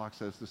when the clock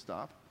says to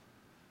stop.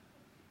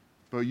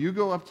 But you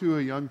go up to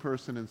a young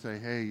person and say,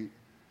 hey,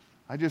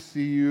 I just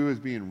see you as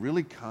being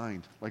really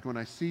kind. Like when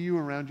I see you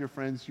around your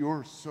friends,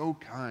 you're so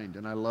kind,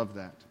 and I love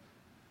that.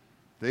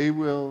 They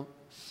will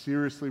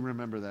seriously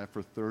remember that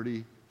for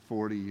 30,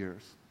 40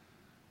 years.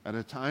 At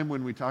a time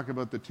when we talk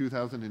about the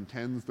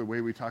 2010s, the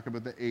way we talk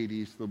about the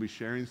 80s, they'll be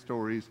sharing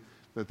stories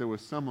that there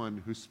was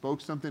someone who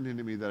spoke something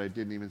into me that I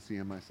didn't even see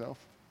in myself.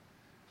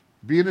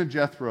 Being a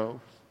Jethro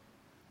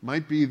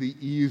might be the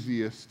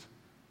easiest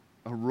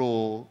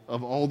role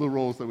of all the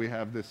roles that we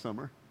have this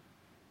summer.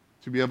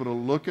 To be able to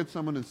look at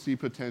someone and see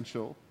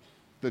potential.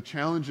 The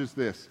challenge is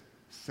this: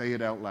 say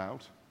it out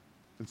loud.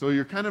 And so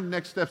your kind of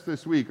next steps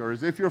this week are,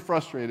 as if you're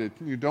frustrated,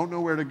 you don't know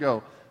where to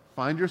go,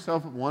 find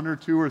yourself one or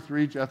two or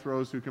three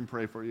Jethros who can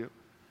pray for you,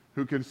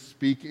 who can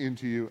speak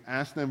into you,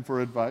 ask them for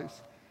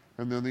advice.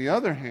 And then on the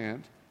other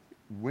hand,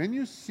 when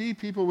you see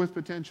people with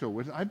potential,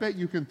 which I bet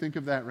you can think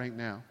of that right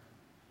now.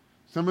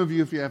 Some of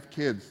you, if you have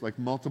kids, like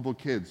multiple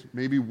kids,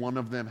 maybe one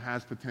of them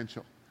has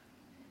potential.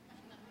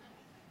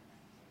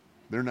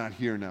 They're not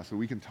here now, so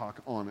we can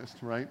talk honest,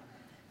 right?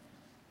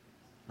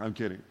 I'm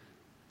kidding.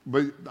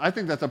 But I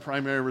think that's a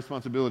primary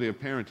responsibility of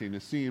parenting,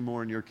 is seeing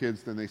more in your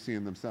kids than they see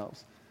in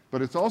themselves.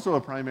 But it's also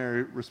a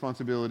primary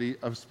responsibility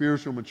of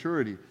spiritual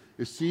maturity,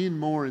 is seeing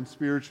more in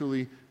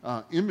spiritually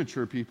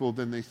immature people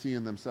than they see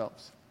in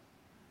themselves,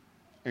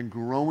 and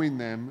growing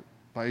them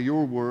by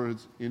your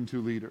words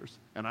into leaders.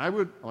 And I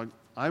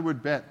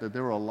would bet that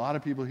there are a lot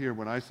of people here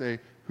when I say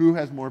who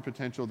has more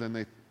potential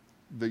than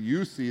that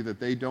you see that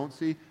they don't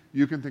see,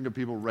 you can think of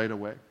people right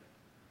away.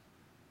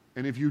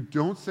 And if you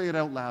don't say it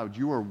out loud,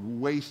 you are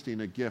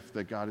wasting a gift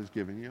that God has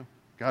given you.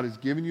 God has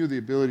given you the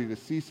ability to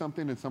see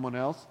something in someone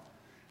else.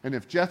 And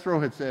if Jethro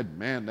had said,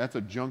 man, that's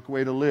a junk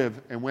way to live,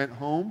 and went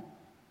home,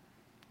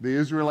 the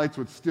Israelites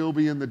would still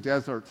be in the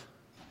desert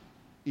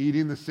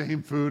eating the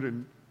same food,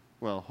 and,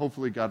 well,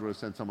 hopefully God would have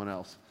sent someone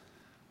else.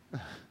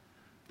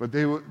 But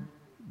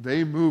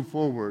they moved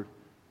forward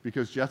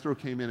because Jethro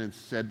came in and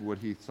said what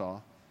he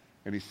saw.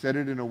 And he said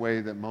it in a way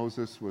that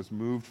Moses was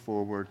moved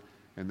forward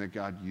and that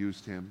God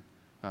used him.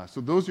 So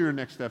those are your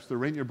next steps. They're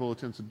right in your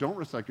bulletin. So don't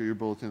recycle your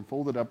bulletin.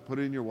 Fold it up, put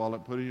it in your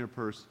wallet, put it in your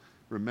purse.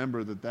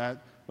 Remember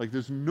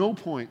there's no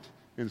point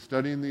in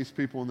studying these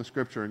people in the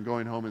scripture and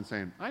going home and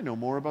saying, I know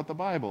more about the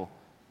Bible.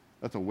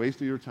 That's a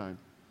waste of your time.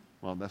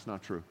 Well, that's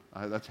not true.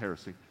 That's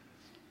heresy.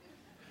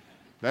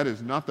 That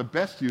is not the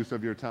best use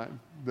of your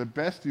time. The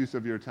best use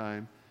of your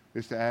time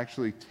is to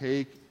actually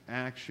take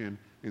action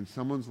in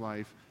someone's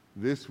life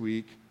this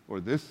week or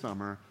this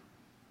summer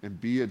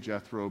and be a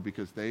Jethro,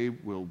 because they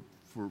will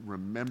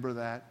remember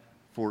that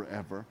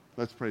forever.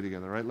 Let's pray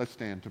together, right? Let's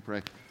stand to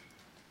pray.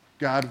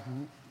 God,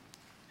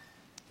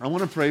 I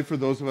want to pray for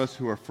those of us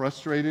who are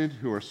frustrated,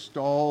 who are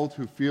stalled,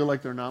 who feel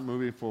like they're not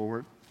moving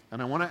forward.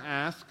 And I want to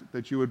ask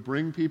that you would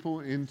bring people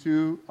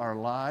into our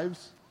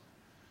lives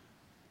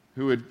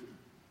who would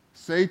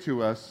say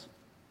to us,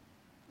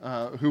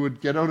 who would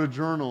get out a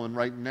journal and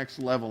write next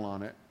level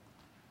on it,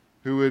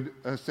 who would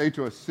say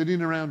to us,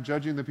 sitting around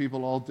judging the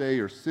people all day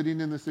or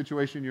sitting in the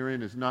situation you're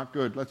in is not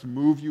good. Let's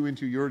move you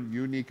into your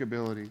unique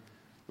ability.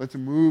 Let's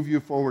move you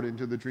forward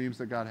into the dreams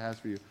that God has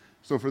for you.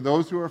 So for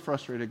those who are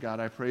frustrated, God,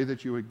 I pray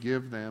that you would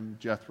give them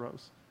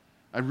Jethros.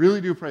 I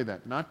really do pray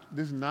that.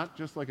 This is not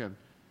just like a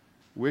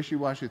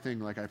wishy-washy thing.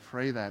 Like, I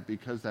pray that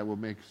because that will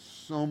make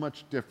so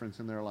much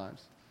difference in their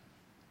lives.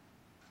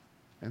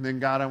 And then,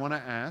 God, I want to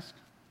ask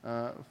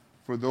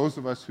for those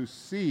of us who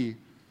see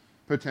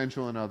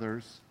potential in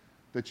others,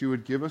 that you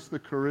would give us the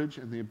courage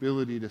and the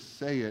ability to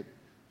say it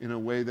in a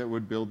way that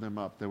would build them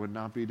up, that would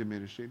not be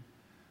diminishing,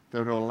 that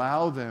would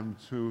allow them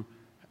to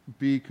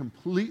be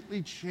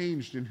completely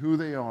changed in who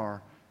they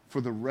are for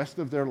the rest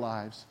of their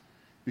lives,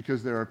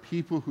 because there are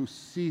people who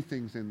see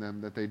things in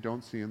them that they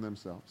don't see in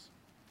themselves.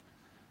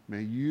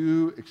 May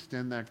you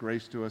extend that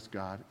grace to us,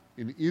 God,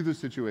 in either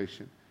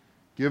situation.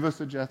 Give us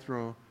a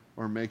Jethro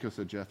or make us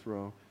a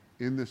Jethro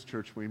in this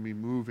church when we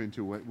move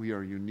into what we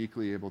are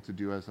uniquely able to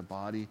do as a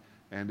body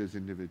and as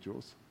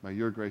individuals. By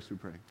your grace we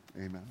pray.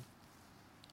 Amen.